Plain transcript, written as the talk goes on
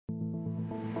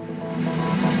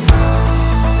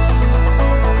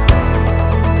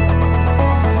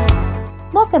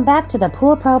Welcome back to the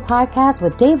Pool Pro Podcast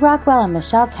with Dave Rockwell and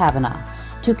Michelle Cavanaugh.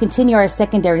 To continue our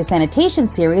secondary sanitation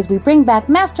series, we bring back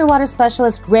Master Water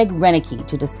Specialist Greg Reyneke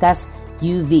to discuss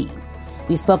UV.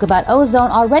 We spoke about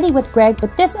ozone already with Greg,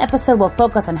 but this episode will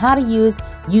focus on how to use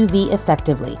UV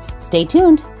effectively. Stay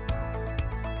tuned.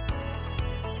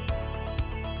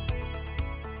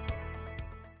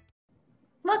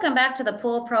 Welcome back to the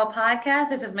Pool Pro Podcast.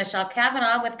 This is Michelle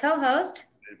Cavanaugh with co-host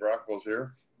Dave Rockwell's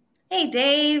here. Hey,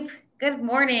 Dave. Good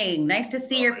morning. Nice to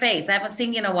see your face. I haven't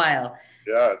seen you in a while.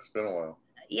 Yeah, it's been a while.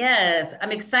 Yes,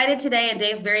 I'm excited today, and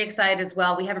Dave's very excited as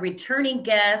well. We have a returning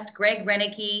guest, Greg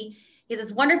Reyneke. He has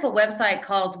this wonderful website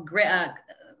called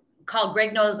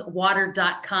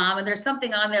GregKnowsWater.com, and there's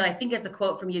something on there, I think it's a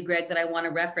quote from you, Greg, that I want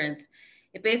to reference.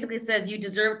 It basically says, "You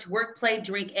deserve to work, play,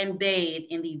 drink, and bathe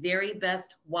in the very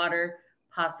best water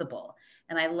possible."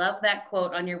 And I love that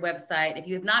quote on your website. If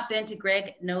you have not been to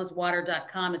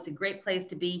GregKnowsWater.com, it's a great place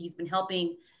to be. He's been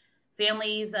helping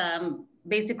families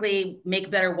basically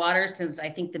make better water since I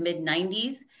think the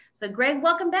mid-90s. So Greg,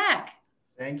 welcome back.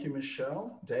 Thank you,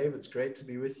 Michelle. Dave, it's great to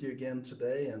be with you again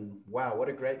today. And wow, what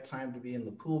a great time to be in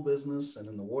the pool business and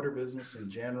in the water business in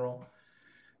general.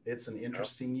 It's an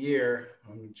interesting year.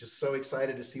 I'm just so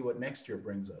excited to see what next year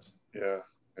brings us. Yeah,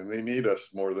 and they need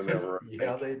us more than ever.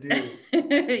 Yeah, they do.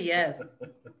 Yes.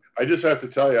 I just have to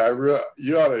tell you,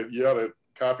 you ought to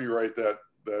copyright that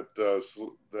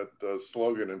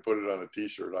slogan and put it on a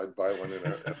T-shirt. I'd buy one in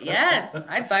there. Yes,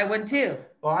 I'd buy one too.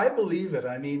 Well, I believe it.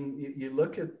 I mean, you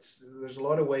look at, there's a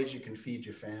lot of ways you can feed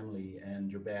your family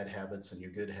and your bad habits and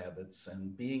your good habits.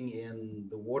 And being in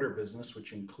the water business,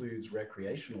 which includes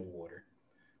recreational water,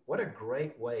 what a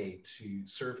great way to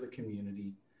serve the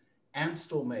community and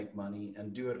still make money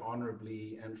and do it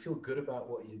honorably and feel good about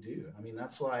what you do. I mean,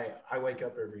 that's why I wake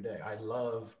up every day. I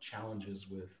love challenges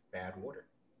with bad water.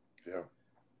 Yeah.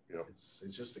 Yep. It's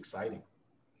just exciting.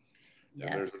 Yes.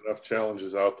 And there's enough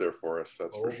challenges out there for us.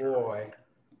 That's for sure. Oh boy.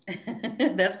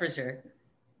 That's for sure.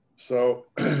 So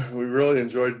we really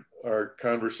enjoyed our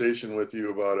conversation with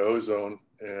you about ozone.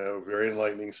 Very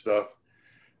enlightening stuff.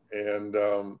 And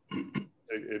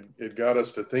it got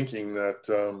us to thinking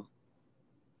that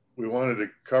we wanted to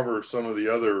cover some of the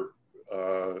other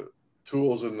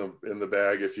tools in the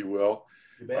bag, if you will,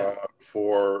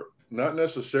 for not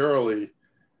necessarily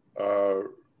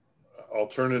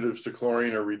alternatives to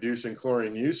chlorine or reducing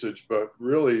chlorine usage, but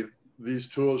really these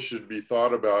tools should be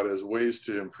thought about as ways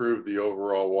to improve the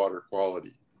overall water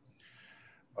quality.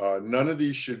 None of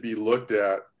these should be looked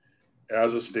at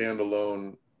as a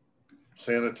standalone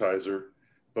sanitizer,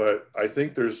 but I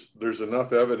think there's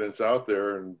enough evidence out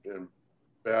there and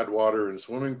bad water in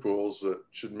swimming pools that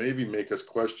should maybe make us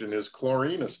question, is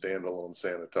chlorine a standalone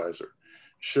sanitizer?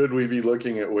 Should we be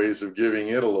looking at ways of giving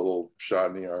it a little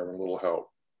shot in the arm, a little help?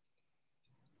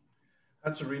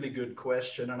 That's a really good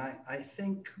question. And I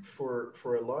think for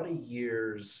a lot of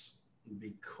years,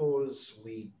 because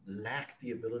we lack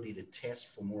the ability to test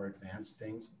for more advanced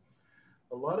things,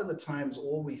 a lot of the times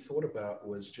all we thought about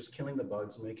was just killing the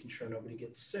bugs and making sure nobody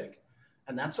gets sick.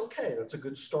 And that's okay. That's a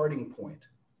good starting point.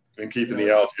 And keeping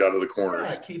the algae out of the corners.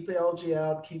 Yeah, keep the algae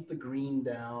out, keep the green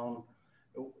down.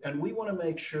 And we want to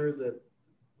make sure that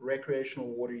recreational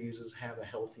water users have a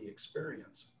healthy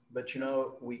experience. But,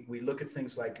 we look at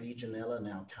things like Legionella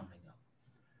now coming up.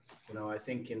 I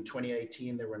think in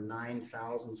 2018, there were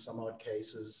 9,000 some odd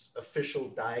cases, official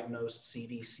diagnosed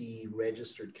CDC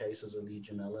registered cases of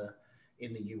Legionella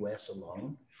in the US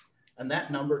alone. And that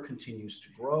number continues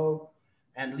to grow.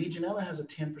 And Legionella has a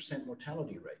 10%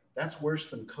 mortality rate. That's worse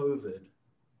than COVID.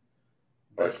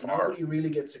 But nobody really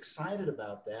gets excited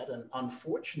about that. And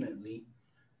unfortunately,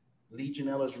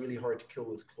 Legionella is really hard to kill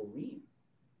with chlorine.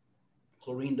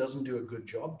 Chlorine doesn't do a good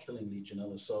job killing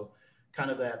Legionella. So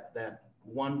kind of that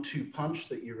 1-2 punch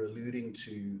that you're alluding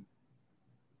to,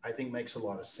 I think makes a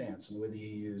lot of sense. And whether you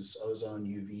use ozone,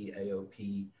 UV,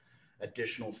 AOP,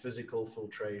 additional physical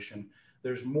filtration,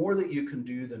 there's more that you can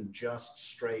do than just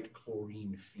straight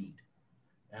chlorine feed.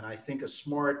 And I think a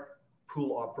smart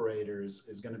pool operator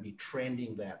is going to be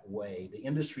trending that way. The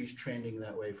industry's trending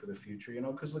that way for the future,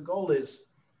 because the goal is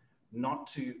not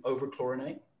to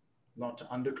over-chlorinate, not to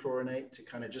under-chlorinate, to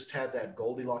kind of just have that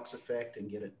Goldilocks effect and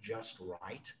get it just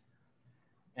right.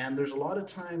 And there's a lot of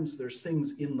times there's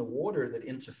things in the water that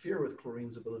interfere with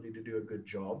chlorine's ability to do a good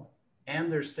job. And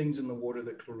there's things in the water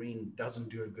that chlorine doesn't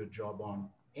do a good job on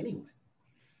anyway.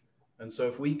 And so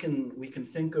if we can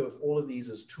think of all of these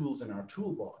as tools in our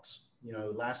toolbox.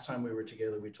 Last time we were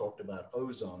together, we talked about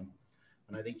ozone.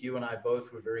 And I think you and I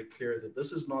both were very clear that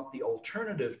this is not the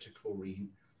alternative to chlorine.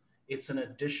 It's an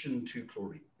addition to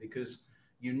chlorine because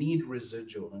you need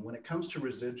residual. And when it comes to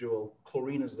residual,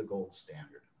 chlorine is the gold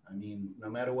standard. I mean, no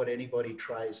matter what anybody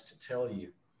tries to tell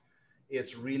you,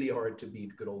 it's really hard to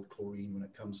beat good old chlorine when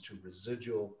it comes to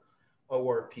residual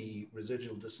ORP,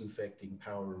 residual disinfecting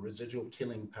power, residual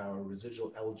killing power,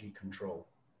 residual algae control.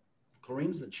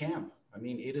 Chlorine's the champ. I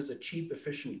mean, it is a cheap,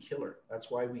 efficient killer. That's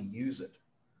why we use it.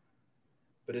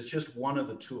 But it's just one of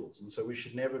the tools. And so we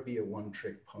should never be a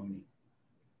one-trick pony.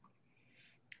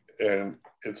 And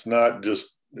it's not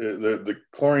just the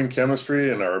chlorine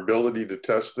chemistry and our ability to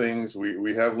test things.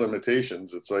 We have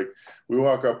limitations. It's like we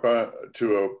walk up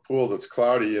to a pool that's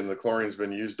cloudy and the chlorine's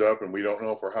been used up and we don't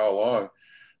know for how long.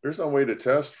 There's no way to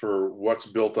test for what's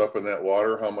built up in that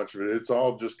water, how much of it. It's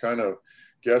all just kind of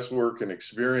guesswork and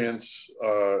experience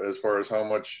as far as how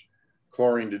much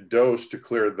chlorine to dose to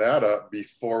clear that up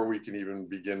before we can even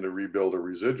begin to rebuild a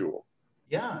residual.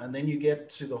 Yeah, and then you get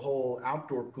to the whole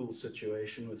outdoor pool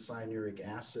situation with cyanuric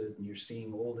acid, and you're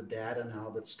seeing all the data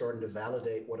now that's starting to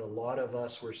validate what a lot of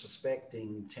us were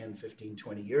suspecting 10, 15,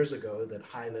 20 years ago, that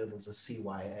high levels of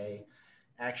CYA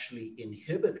actually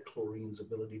inhibit chlorine's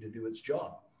ability to do its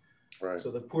job. Right. So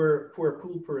the poor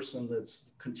pool person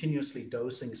that's continuously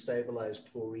dosing stabilized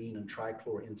chlorine and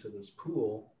trichlor into this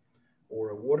pool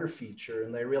or a water feature,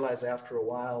 and they realize after a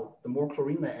while, the more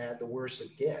chlorine they add, the worse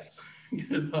it gets,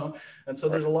 you know? And so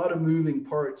there's a lot of moving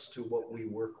parts to what we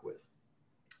work with.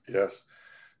 Yes.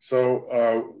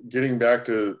 So getting back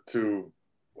to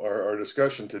our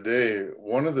discussion today,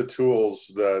 one of the tools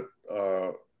that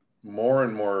more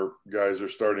and more guys are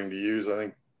starting to use, I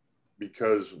think,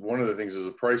 because one of the things is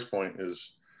a price point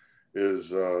is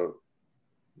the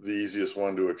easiest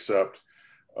one to accept.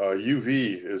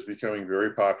 UV is becoming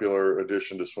very popular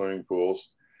addition to swimming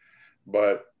pools,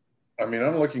 but I mean,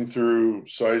 I'm looking through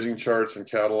sizing charts and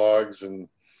catalogs and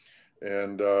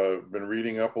been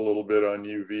reading up a little bit on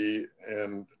UV,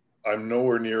 and I'm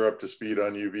nowhere near up to speed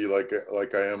on UV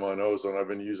like I am on ozone. I've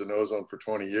been using ozone for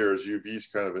 20 years. UV is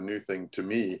kind of a new thing to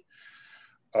me.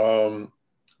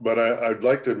 But I'd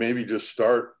like to maybe just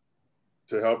start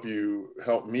to help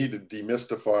me to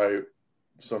demystify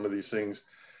some of these things.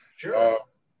 Sure.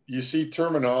 You see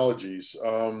terminologies.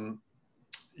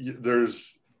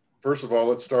 There's, first of all,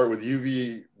 let's start with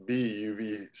UVB,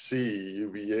 UVC,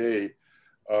 UVA.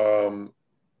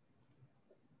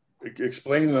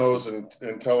 Explain those and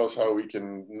tell us how we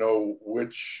can know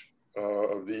which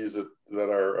of these that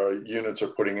our units are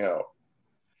putting out.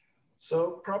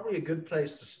 So probably a good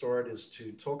place to start is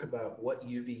to talk about what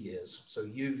UV is. So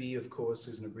UV, of course,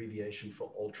 is an abbreviation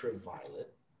for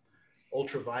ultraviolet.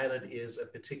 Ultraviolet is a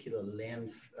particular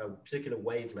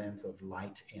wavelength of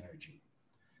light energy.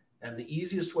 And the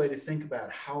easiest way to think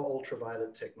about how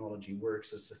ultraviolet technology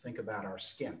works is to think about our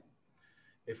skin.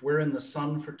 If we're in the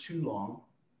sun for too long,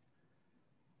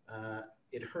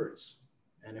 it hurts.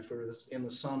 And if we're in the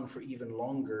sun for even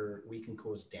longer, we can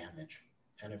cause damage.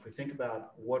 And if we think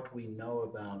about what we know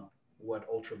about what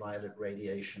ultraviolet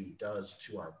radiation does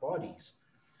to our bodies,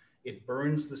 it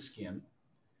burns the skin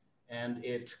and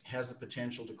it has the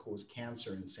potential to cause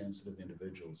cancer in sensitive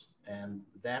individuals. And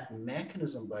that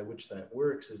mechanism by which that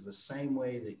works is the same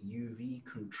way that UV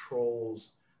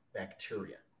controls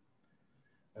bacteria.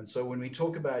 And so when we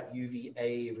talk about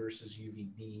UVA versus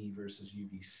UVB versus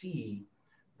UVC,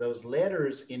 those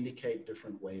letters indicate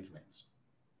different wavelengths.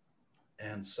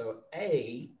 And so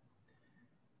A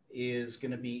is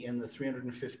going to be in the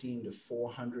 315 to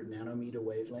 400 nanometer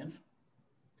wavelength.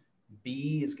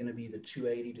 B is going to be the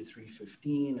 280 to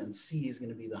 315, and C is going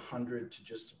to be the 100 to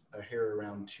just a hair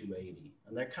around 280.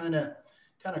 And they're kind of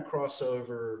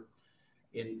crossover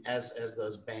as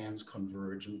those bands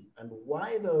converge. And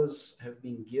why those have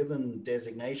been given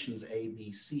designations A,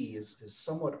 B, C is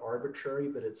somewhat arbitrary,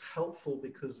 but it's helpful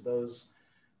because those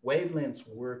wavelengths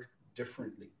work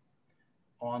differently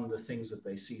on the things that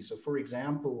they see. So for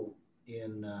example,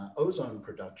 in ozone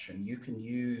production, you can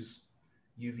use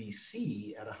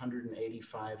UVC at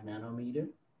 185 nanometer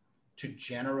to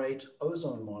generate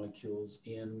ozone molecules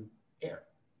in air.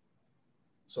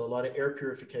 So a lot of air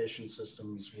purification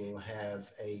systems will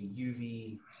have a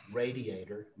UV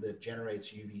radiator that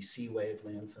generates UVC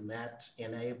wavelength, and that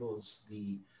enables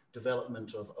the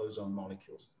development of ozone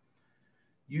molecules.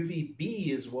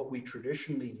 UVB is what we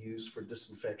traditionally use for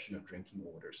disinfection of drinking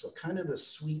water. So kind of the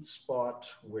sweet spot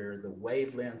where the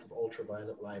wavelength of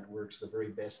ultraviolet light works the very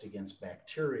best against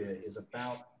bacteria is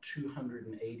about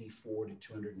 284 to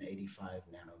 285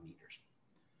 nanometers.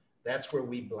 That's where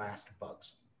we blast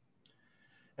bugs.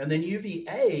 And then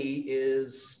UVA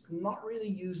is not really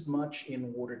used much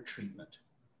in water treatment.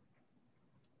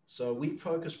 So we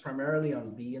focus primarily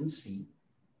on B and C.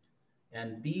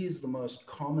 And B is the most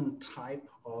common type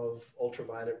of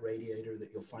ultraviolet radiator that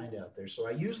you'll find out there. So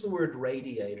I use the word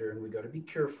radiator, and we got to be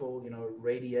careful. You know,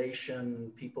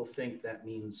 radiation, people think that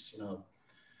means, you know,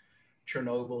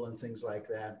 Chernobyl and things like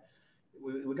that.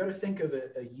 We got to think of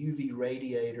a UV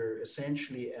radiator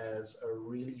essentially as a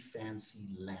really fancy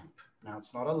lamp. Now,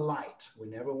 it's not a light. We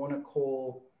never want to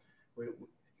call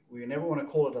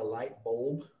it a light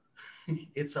bulb.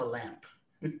 It's a lamp.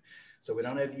 So we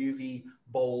don't have UV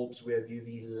bulbs, we have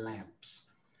UV lamps.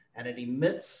 And it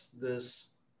emits this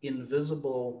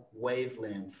invisible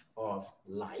wavelength of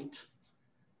light,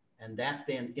 and that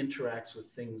then interacts with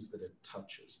things that it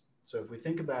touches. So if we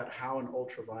think about how an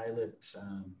ultraviolet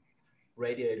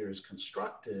radiator is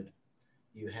constructed,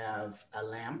 you have a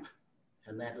lamp,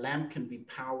 and that lamp can be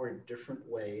powered different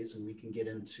ways, and we can get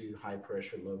into high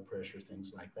pressure, low pressure,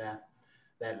 things like that.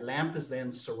 That lamp is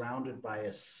then surrounded by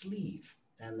a sleeve,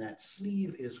 and that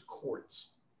sleeve is quartz.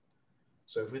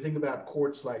 So if we think about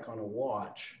quartz like on a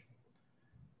watch,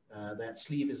 that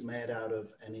sleeve is made out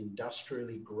of an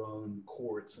industrially grown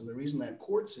quartz. And the reason that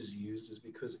quartz is used is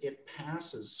because it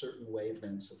passes certain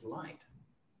wavelengths of light.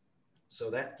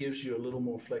 So that gives you a little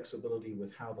more flexibility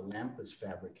with how the lamp is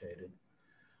fabricated,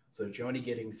 so that you're only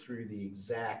getting through the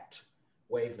exact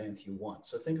wavelength you want.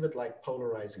 So think of it like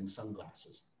polarizing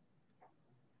sunglasses.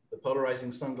 The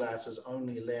polarizing sunglasses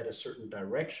only let a certain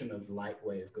direction of light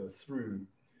wave go through.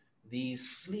 These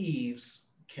sleeves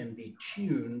can be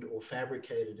tuned or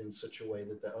fabricated in such a way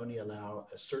that they only allow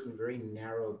a certain very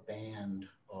narrow band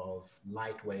of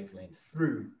light wavelength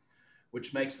through,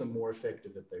 which makes them more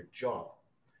effective at their job.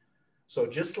 So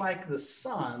just like the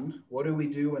sun, what do we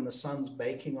do when the sun's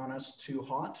baking on us too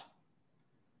hot?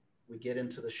 We get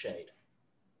into the shade.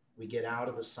 We get out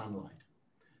of the sunlight.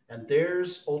 And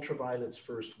there's ultraviolet's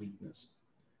first weakness.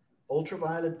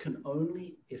 Ultraviolet can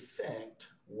only affect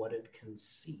what it can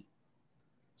see.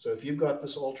 So if you've got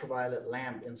this ultraviolet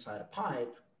lamp inside a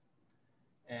pipe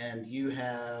and you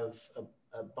have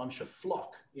a bunch of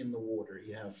flock in the water,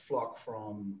 you have flock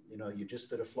from, you know, you just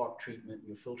did a flock treatment,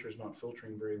 your filter's not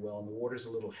filtering very well, and the water's a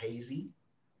little hazy,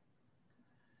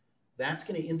 that's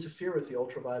going to interfere with the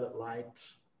ultraviolet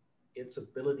light, its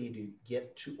ability to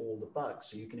get to all the bugs.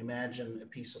 So you can imagine a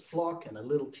piece of flock and a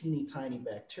little teeny tiny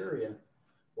bacteria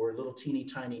or a little teeny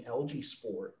tiny algae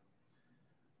spore.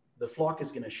 The flock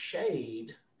is going to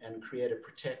shade and create a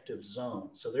protective zone.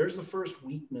 So there's the first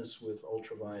weakness with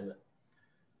ultraviolet.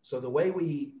 So the way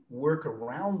we work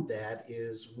around that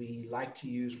is we like to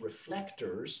use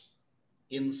reflectors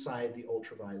inside the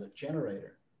ultraviolet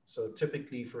generator. So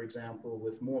typically, for example,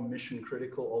 with more mission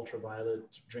critical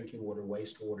ultraviolet drinking water,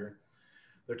 wastewater,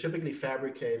 they're typically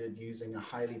fabricated using a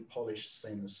highly polished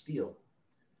stainless steel.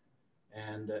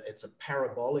 And it's a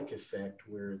parabolic effect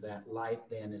where that light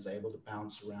then is able to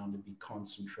bounce around and be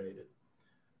concentrated.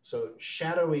 So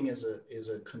shadowing is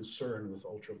a concern with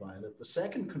ultraviolet. The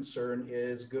second concern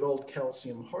is good old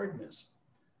calcium hardness.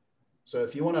 So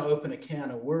if you want to open a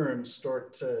can of worms,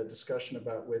 start a discussion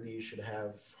about whether you should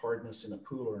have hardness in a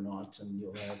pool or not, and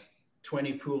you'll have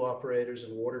 20 pool operators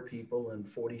and water people and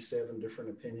 47 different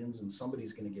opinions, and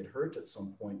somebody's going to get hurt at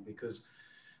some point because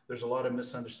there's a lot of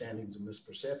misunderstandings and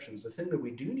misperceptions. The thing that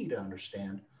we do need to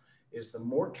understand is the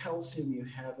more calcium you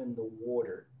have in the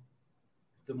water,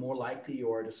 the more likely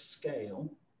you are to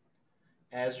scale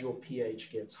as your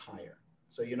pH gets higher.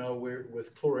 So, you know,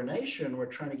 with chlorination, we're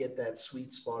trying to get that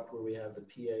sweet spot where we have the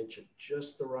pH at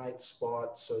just the right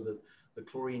spot so that the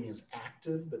chlorine is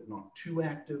active, but not too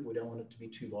active. We don't want it to be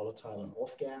too volatile and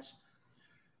off gas.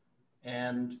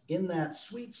 And in that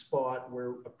sweet spot,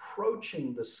 we're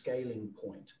approaching the scaling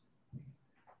point.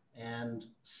 And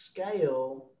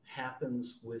scale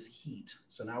happens with heat.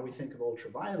 So now we think of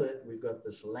ultraviolet, we've got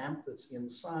this lamp that's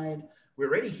inside. We're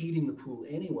already heating the pool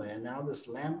anyway, and now this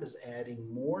lamp is adding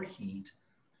more heat.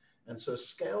 And so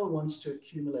scale wants to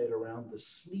accumulate around the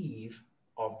sleeve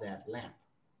of that lamp.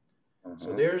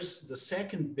 So there's the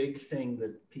second big thing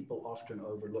that people often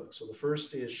overlook. So the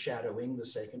first is shadowing, the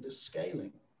second is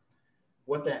scaling.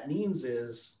 What that means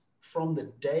is from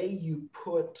the day you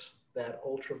put that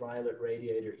ultraviolet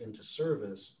radiator into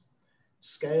service,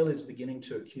 scale is beginning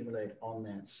to accumulate on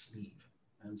that sleeve.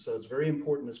 And so it's very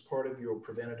important as part of your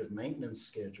preventative maintenance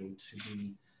schedule to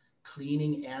be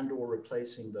cleaning and or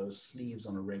replacing those sleeves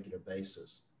on a regular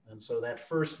basis. And so that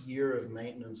first year of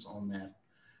maintenance on that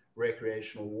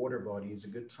recreational water body is a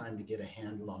good time to get a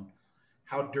handle on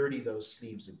how dirty those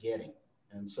sleeves are getting.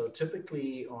 And so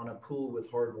typically on a pool with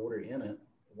hard water in it,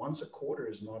 once a quarter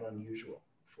is not unusual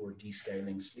for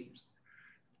descaling sleeves.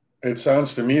 It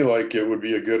sounds to me like it would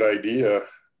be a good idea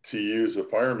to use a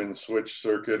fireman switch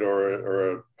circuit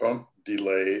or a pump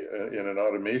delay in an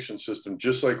automation system,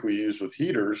 just like we use with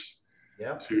heaters.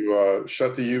 Yep. To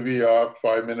shut the UV off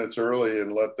 5 minutes early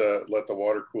and let the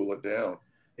water cool it down.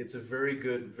 It's a very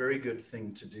good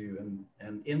thing to do.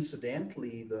 And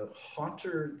incidentally, the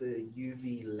hotter the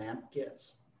UV lamp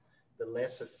gets, the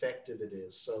less effective it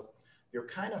is. So you're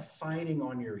kind of fighting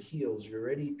on your heels. You're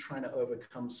already trying to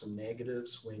overcome some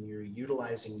negatives when you're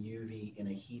utilizing UV in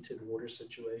a heated water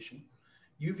situation.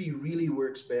 UV really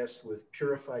works best with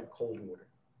purified cold water.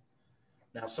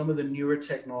 Now, some of the newer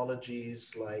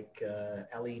technologies like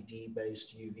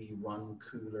LED-based UV run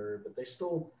cooler, but they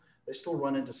still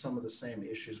run into some of the same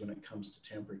issues when it comes to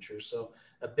temperature. So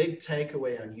a big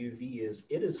takeaway on UV is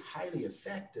it is highly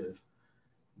effective,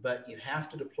 but you have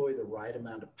to deploy the right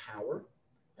amount of power,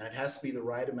 and it has to be the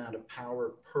right amount of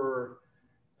power per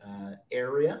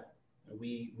area.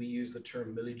 We use the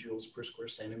term millijoules per square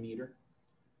centimeter.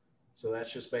 So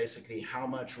that's just basically how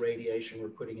much radiation we're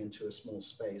putting into a small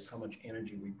space, how much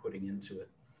energy we're putting into it.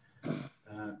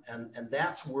 And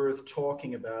that's worth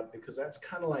talking about, because that's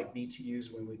kind of like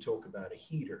BTUs when we talk about a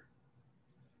heater.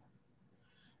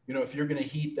 You know, if you're going to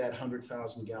heat that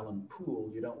 100,000 gallon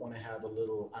pool, you don't want to have a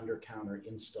little under-counter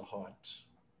Insta-Hot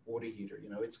water heater. You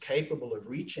know, it's capable of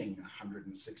reaching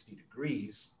 160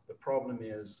 degrees. The problem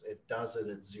is it does it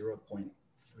at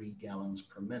 0.3 gallons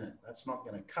per minute. That's not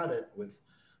going to cut it with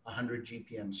 100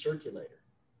 GPM circulator.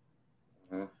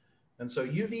 Mm-hmm. And so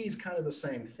UV is kind of the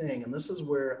same thing. And this is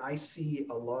where I see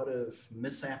a lot of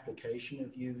misapplication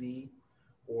of UV,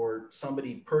 or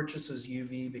somebody purchases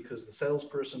UV because the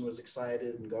salesperson was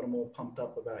excited and got them all pumped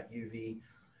up about UV.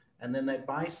 And then they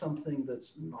buy something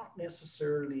that's not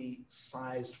necessarily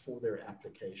sized for their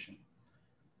application.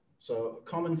 So a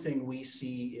common thing we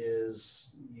see is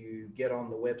you get on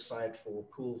the website for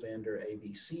pool vendor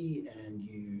ABC,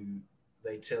 and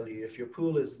they tell you, if your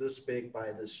pool is this big,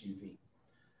 buy this UV.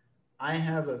 I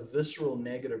have a visceral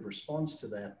negative response to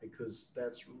that, because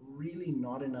that's really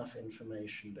not enough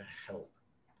information to help.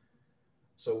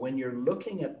 So when you're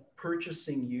looking at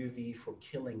purchasing UV for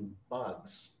killing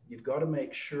bugs, you've got to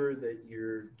make sure that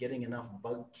you're getting enough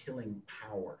bug killing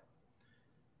power.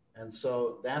 And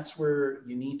so that's where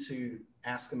you need to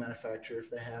ask the manufacturer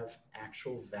if they have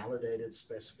actual validated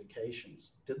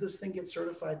specifications. Did this thing get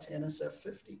certified to NSF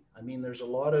 50? I mean, there's a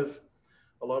lot of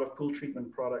pool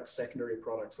treatment products, secondary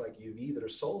products like UV that are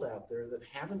sold out there that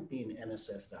haven't been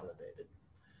NSF validated.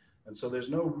 And so there's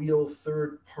no real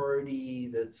third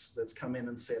party that's come in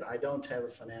and said, I don't have a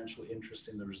financial interest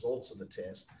in the results of the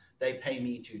test. They pay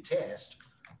me to test.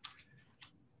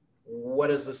 What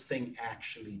does this thing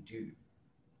actually do?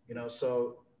 You know,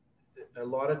 so a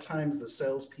lot of times the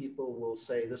salespeople will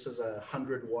say this is a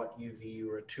 100-watt UV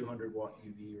or a 200-watt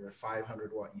UV or a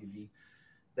 500-watt UV.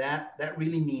 That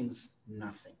really means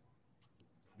nothing.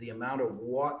 The amount of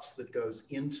watts that goes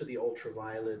into the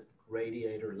ultraviolet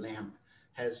radiator lamp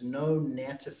has no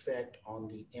net effect on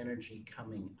the energy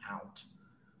coming out.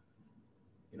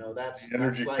 You know, the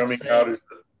energy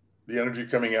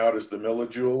coming out is the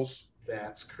millijoules.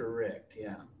 That's correct.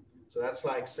 Yeah. So that's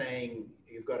like saying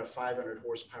you've got a 500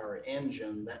 horsepower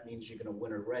engine. That means you're going to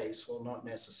win a race. Well, not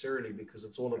necessarily, because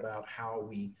it's all about how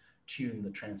we tune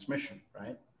the transmission,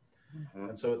 right? Mm-hmm.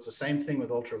 And so it's the same thing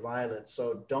with ultraviolet.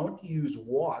 So don't use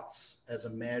watts as a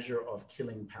measure of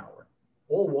killing power.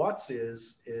 All watts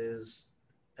is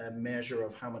a measure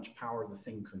of how much power the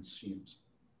thing consumes.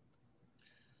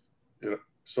 Yeah.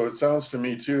 So it sounds to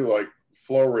me too like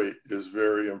flow rate is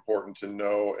very important to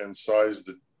know, and size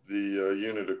the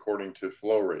unit according to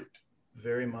flow rate.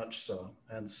 Very much so.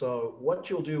 And so what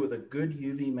you'll do with a good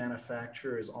UV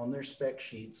manufacturer is on their spec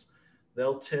sheets,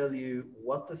 they'll tell you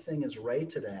what the thing is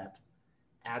rated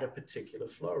at a particular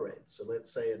flow rate. So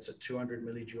let's say it's a 200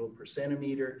 millijoule per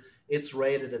centimeter. It's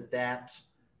rated at that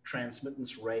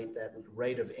transmittance rate, that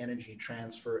rate of energy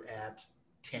transfer at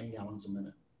 10 gallons a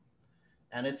minute.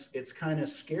 And it's kind of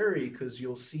scary, because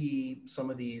you'll see some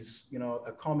of these, you know,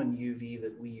 a common UV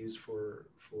that we use for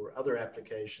other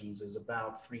applications is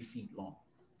about 3 feet long.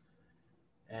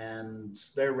 And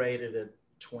they're rated at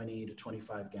 20 to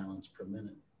 25 gallons per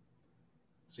minute.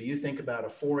 So you think about a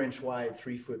 4-inch wide,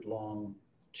 3 foot long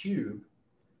tube,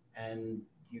 and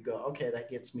you go, okay, that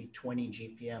gets me 20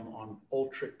 GPM on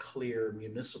ultra clear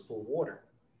municipal water.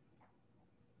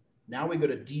 Now we got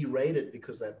to derate it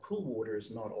because that pool water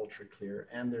is not ultra clear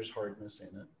and there's hardness in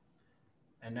it.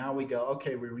 And now we go,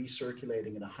 okay, we're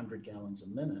recirculating at 100 gallons a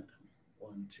minute.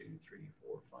 1, 2, 3,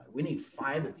 4, 5. We need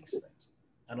 5 of these things.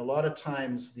 And a lot of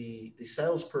times the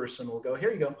salesperson will go,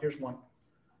 here you go, here's one.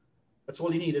 That's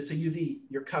all you need. It's a UV.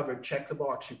 You're covered. Check the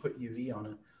box. You put UV on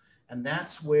it. And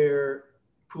that's where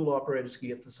pool operators can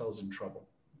get themselves in trouble.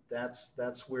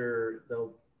 That's where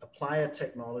they'll apply a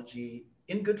technology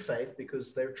in good faith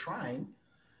because they're trying.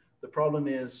 The problem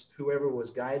is whoever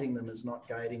was guiding them is not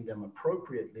guiding them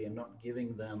appropriately and not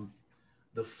giving them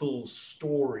the full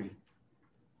story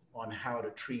on how to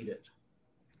treat it.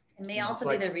 It may also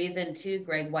be the reason too,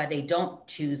 Greg, why they don't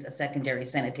choose a secondary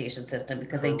sanitation system,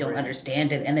 because they don't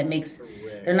understand it, and it makes,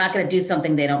 they're not going to do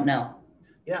something they don't know.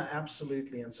 Yeah,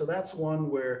 absolutely. And so that's one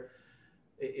where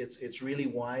it's really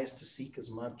wise to seek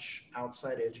as much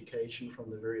outside education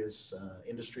from the various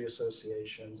industry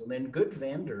associations. And then good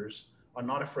vendors are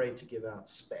not afraid to give out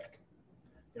spec.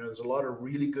 You know, there's a lot of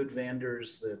really good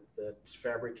vendors that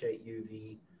fabricate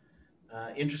UV.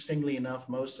 Interestingly enough,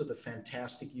 most of the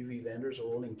fantastic UV vendors are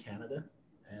all in Canada,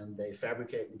 and they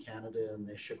fabricate in Canada and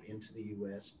they ship into the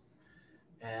US.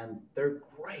 And they're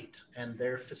great, and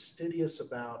they're fastidious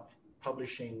about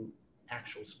publishing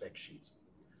actual spec sheets.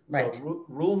 Right. So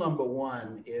rule number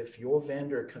one, if your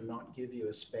vendor cannot give you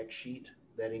a spec sheet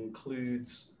that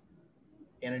includes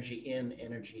energy in,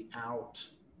 energy out,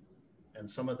 and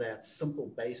some of that simple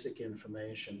basic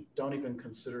information, don't even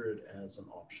consider it as an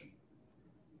option.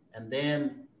 And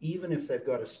then even if they've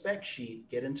got a spec sheet,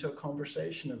 get into a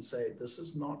conversation and say, this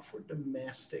is not for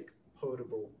domestic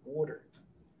potable water.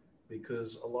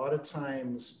 Because a lot of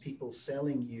times people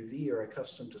selling UV are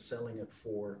accustomed to selling it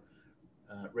for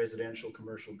residential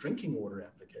commercial drinking water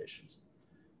applications.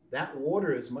 That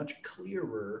water is much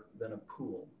clearer than a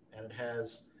pool, and it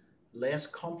has less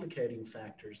complicating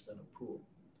factors than a pool.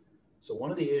 So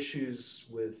one of the issues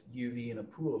with UV in a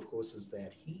pool, of course, is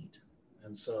that heat.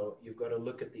 And so you've got to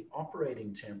look at the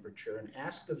operating temperature and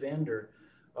ask the vendor,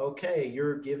 okay,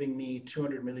 you're giving me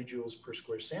 200 millijoules per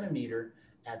square centimeter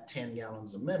at 10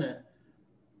 gallons a minute.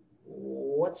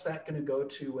 What's that going to go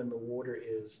to when the water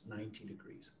is 90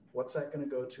 degrees? What's that going to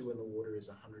go to when the water is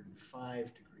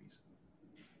 105 degrees?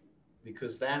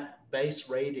 Because that base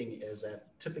rating is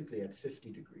typically at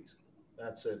 50 degrees.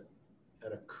 That's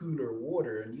at a cooler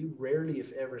water, and you rarely,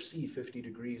 if ever, see 50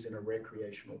 degrees in a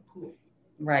recreational pool.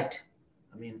 Right.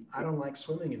 I mean, I don't like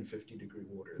swimming in 50-degree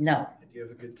water. No. You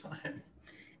have a good time.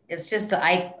 It's just the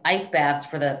ice baths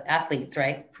for the athletes,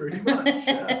 right? Pretty much,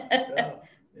 yeah.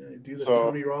 You do the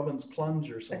Tony Robbins plunge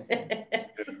or something.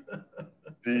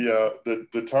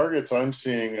 The targets I'm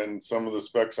seeing and some of the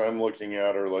specs I'm looking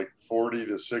at are like 40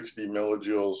 to 60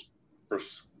 millijoules per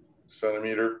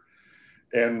centimeter,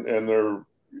 and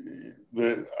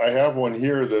I have one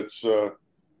here that's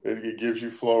it gives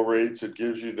you flow rates, it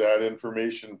gives you that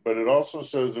information, but it also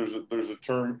says there's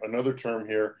another term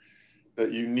here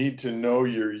that you need to know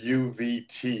your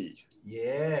UVT.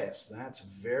 Yes,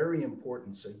 that's very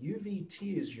important. So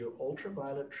UVT is your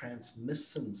ultraviolet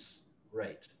transmittance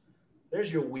rate.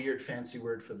 There's your weird fancy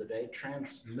word for the day,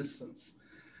 transmittance.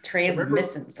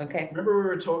 Transmittance, okay. Remember we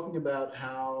were talking about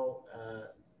how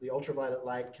the ultraviolet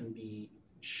light can be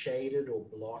shaded or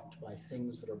blocked by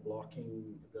things that are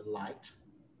blocking the light.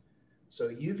 So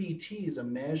UVT is a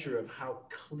measure of how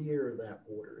clear that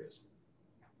water is.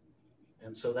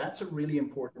 And so that's a really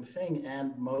important thing.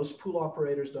 And most pool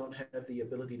operators don't have the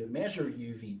ability to measure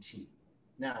UVT.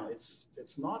 Now,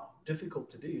 it's not difficult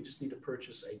to do. You just need to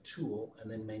purchase a tool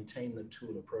and then maintain the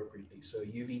tool appropriately. So a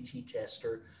UVT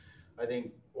tester, I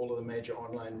think all of the major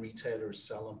online retailers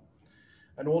sell them.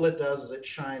 And all it does is it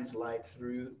shines light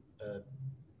through a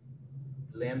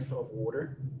length of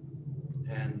water,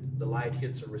 and the light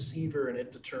hits a receiver, and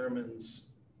it determines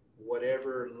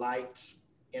whatever light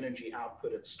energy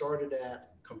output it started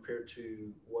at compared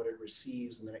to what it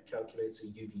receives, and then it calculates a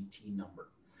UVT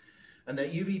number. And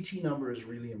that UVT number is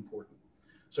really important.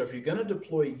 So if you're going to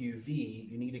deploy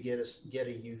UV, you need to get a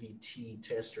UVT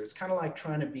tester. It's kind of like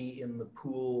trying to be in the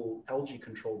pool algae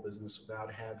control business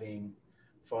without having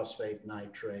phosphate,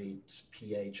 nitrate,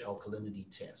 pH, alkalinity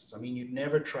tests. I mean, you'd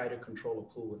never try to control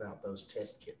a pool without those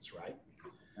test kits, right?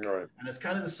 Right. And it's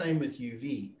kind of the same with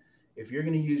UV. If you're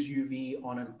going to use UV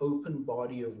on an open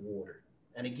body of water,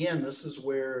 and again, this is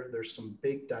where there's some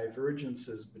big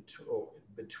divergences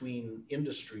between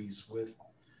industries. With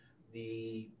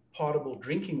the potable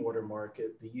drinking water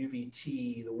market, the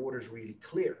UVT, the water's really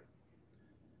clear.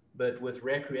 But with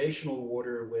recreational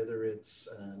water, whether it's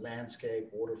landscape,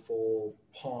 waterfall,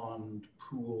 pond,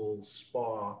 pool,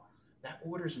 spa, that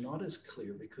water's not as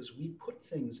clear because we put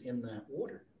things in that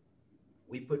water.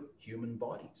 We put human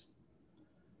bodies.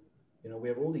 You know, we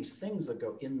have all these things that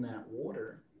go in that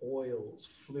water, oils,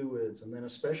 fluids, and then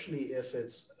especially if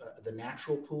it's the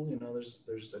natural pool, you know,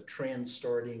 there's a trend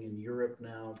starting in Europe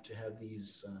now to have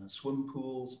these swim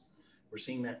pools. We're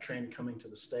seeing that trend coming to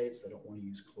the States. They don't want to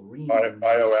use chlorine.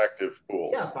 Bioactive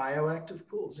pools. Yeah, bioactive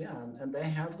pools, yeah, and they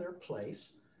have their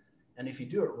place. And if you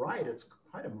do it right, it's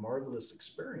quite a marvelous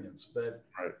experience, but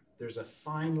right. There's a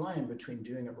fine line between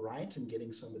doing it right and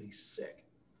getting somebody sick.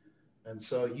 And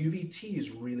so UVT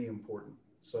is really important.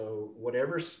 So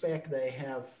whatever spec they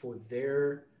have for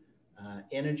their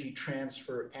energy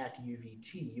transfer at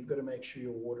UVT, you've got to make sure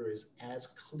your water is as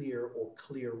clear or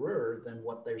clearer than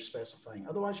what they're specifying.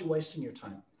 Otherwise, you're wasting your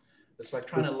time. It's like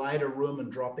trying to light a room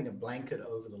and dropping a blanket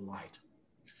over the light.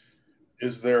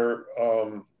 Is there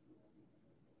a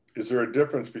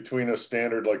difference between a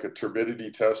standard like a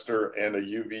turbidity tester and a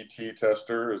UVT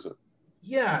tester? Is it?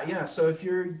 Yeah. So if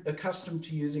you're accustomed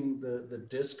to using the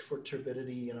disc for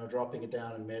turbidity, dropping it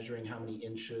down and measuring how many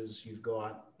inches you've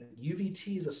got,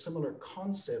 UVT is a similar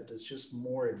concept. It's just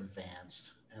more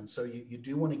advanced. And so you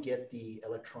do want to get the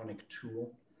electronic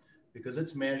tool because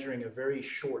it's measuring a very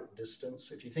short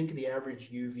distance. If you think of the average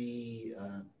UV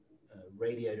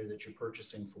radiator that you're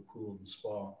purchasing for pool and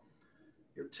spa,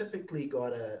 you're typically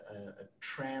got a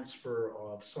transfer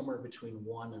of somewhere between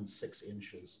 1 and 6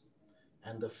 inches.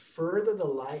 And the further the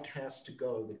light has to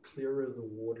go, the clearer the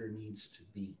water needs to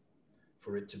be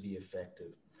for it to be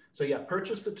effective. So yeah,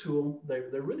 purchase the tool.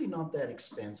 They're really not that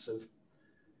expensive.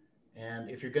 And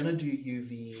if you're going to do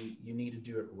UV, you need to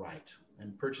do it right.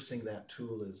 And purchasing that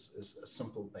tool is a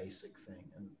simple, basic thing.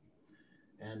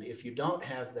 And if you don't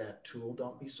have that tool,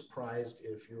 don't be surprised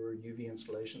if your UV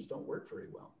installations don't work very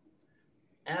well.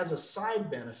 As a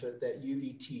side benefit, that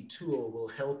UVT tool will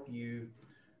help you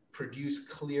produce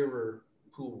clearer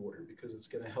pool water because it's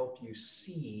going to help you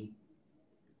see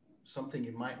something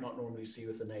you might not normally see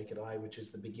with the naked eye, which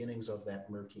is the beginnings of that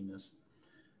murkiness.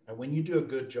 And when you do a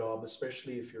good job,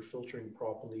 especially if you're filtering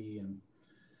properly, and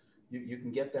you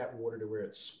can get that water to where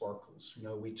it sparkles.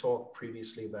 We talked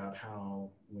previously about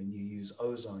how when you use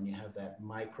ozone, you have that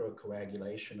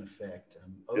microcoagulation effect,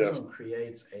 and ozone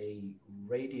creates a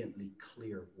radiantly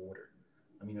clear water.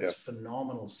 I mean, it's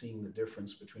phenomenal seeing the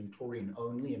difference between chlorine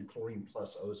only and chlorine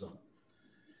plus ozone.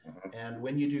 And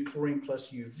when you do chlorine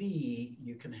plus UV,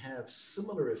 you can have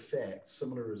similar effects,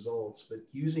 similar results, but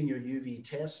using your UV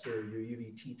tester, your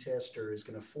UVT tester is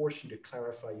going to force you to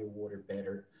clarify your water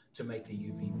better to make the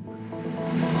UV work.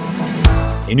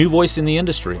 A new voice in the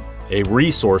industry, a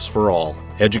resource for all,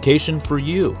 education for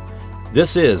you.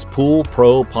 This is Pool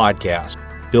Pro Podcast.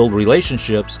 Build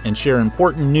relationships and share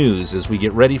important news as we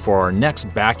get ready for our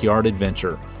next backyard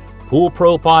adventure. Pool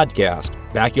Pro Podcast.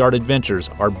 Backyard adventures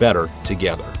are better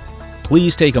together.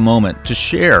 Please take a moment to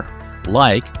share,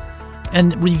 like,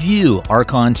 and review our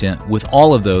content with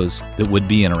all of those that would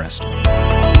be interested.